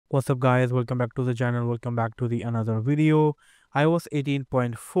What's up guys, welcome back to the channel, welcome back to the another video. iOS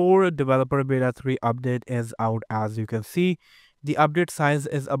 18.4 developer beta 3 update is out. As you can see, the update size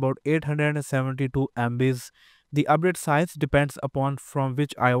is about 872 MBs. The update size depends upon from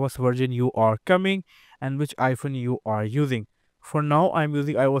which iOS version you are coming and which iPhone you are using. For now I'm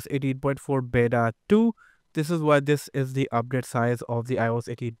using iOS 18.4 beta 2. This is why this is the update size of the iOS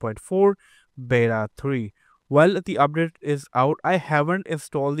 18.4 beta 3. Well, the update is out. I haven't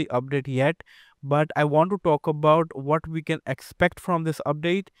installed the update yet, but I want to talk about what we can expect from this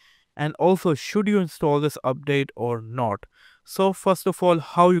update and also should you install this update or not. So first of all,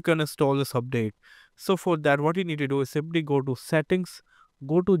 how you can install this update. So for that, what you need to do is simply go to settings,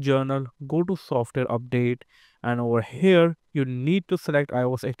 go to journal, go to software update, and over here you need to select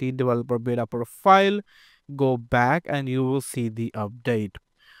iOS 18 developer beta profile, go back and you will see the update.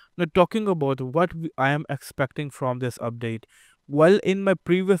 Now, talking about what I am expecting from this update. Well, in my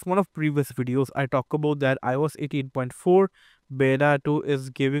one of previous videos, I talk about that iOS 18.4 beta 2 is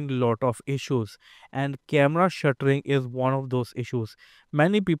giving lot of issues, and camera shuttering is one of those issues.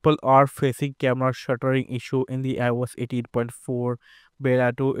 Many people are facing camera shuttering issue in the iOS 18.4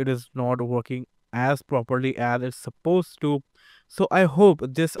 beta 2. It is not working as properly as it's supposed to. So I hope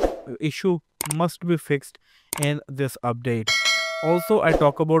this issue must be fixed in this update. Also, I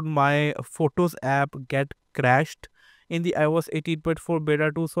talk about my Photos app get crashed in the iOS 18.4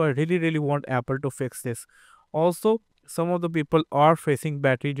 beta 2, so I really want Apple to fix this. Also, some of the people are facing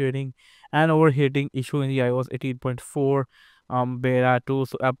battery draining and overheating issue in the iOS 18.4 beta 2,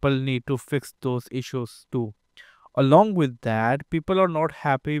 so Apple need to fix those issues too. Along with that, people are not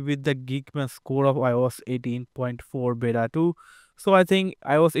happy with the Geekman score of iOS 18.4 beta 2. So I think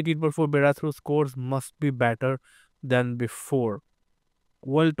iOS 18.4 beta 2 scores must be better than before.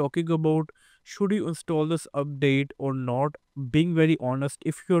 While talking about should you install this update or not, being very honest,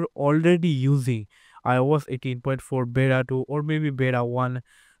 if you're already using iOS 18.4 beta 2 or maybe beta 1,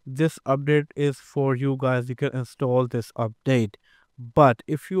 this update is for you guys. You can install this update. But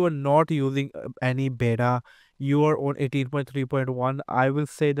if you are not using any beta, you are on 18.3.1, I will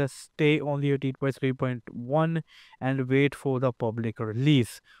say that stay on the 18.3.1 and wait for the public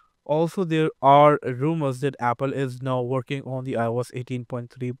release. Also, there are rumors that Apple is now working on the iOS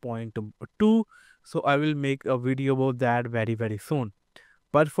 18.3.2, so I will make a video about that very soon.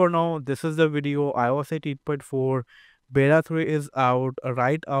 But for now, this is the video. iOS 18.4 beta 3 is out.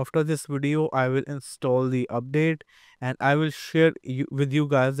 Right after this video, I will install the update and I will share with you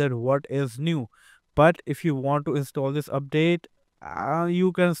guys that what is new. But if you want to install this update,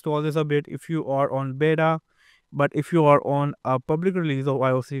 you can install this update if you are on beta. But if you are on a public release of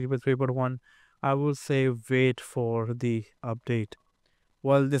iOS 3.1, I will say wait for the update.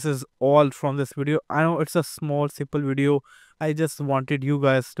 Well, this is all from this video. I know it's a small simple video. I just wanted you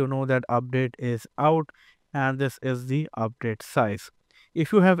guys to know that update is out and this is the update size.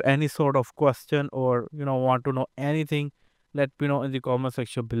 If you have any sort of question or want to know anything, let me know in the comment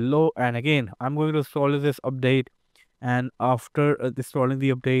section below. And again, I'm going to install this update, and after installing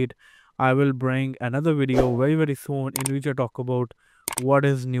the update, I will bring another video very soon in which I talk about what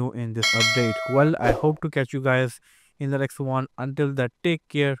is new in this update. Well, I hope to catch you guys in the next one. Until that, take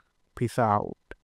care. Peace out.